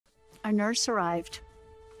a nurse arrived.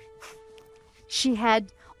 She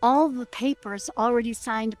had all the papers already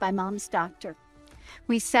signed by Mom's doctor.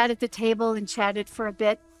 We sat at the table and chatted for a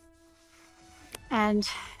bit. And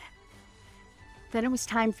then it was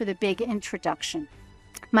time for the big introduction.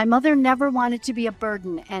 My mother never wanted to be a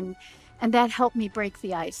burden, and that helped me break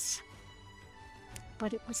the ice.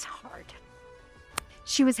 But it was hard.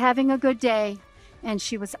 She was having a good day, and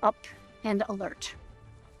she was up and alert.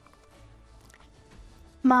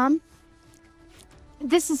 Mom,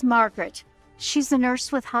 this is Margaret. She's a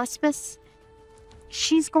nurse with Hospice.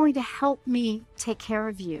 She's going to help me take care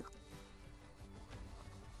of you.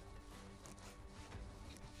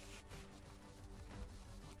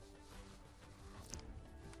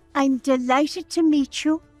 I'm delighted to meet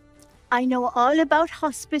you. I know all about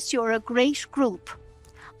Hospice. You're a great group.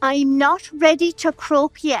 I'm not ready to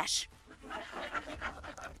croak yet,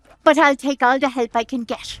 but I'll take all the help I can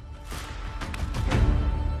get.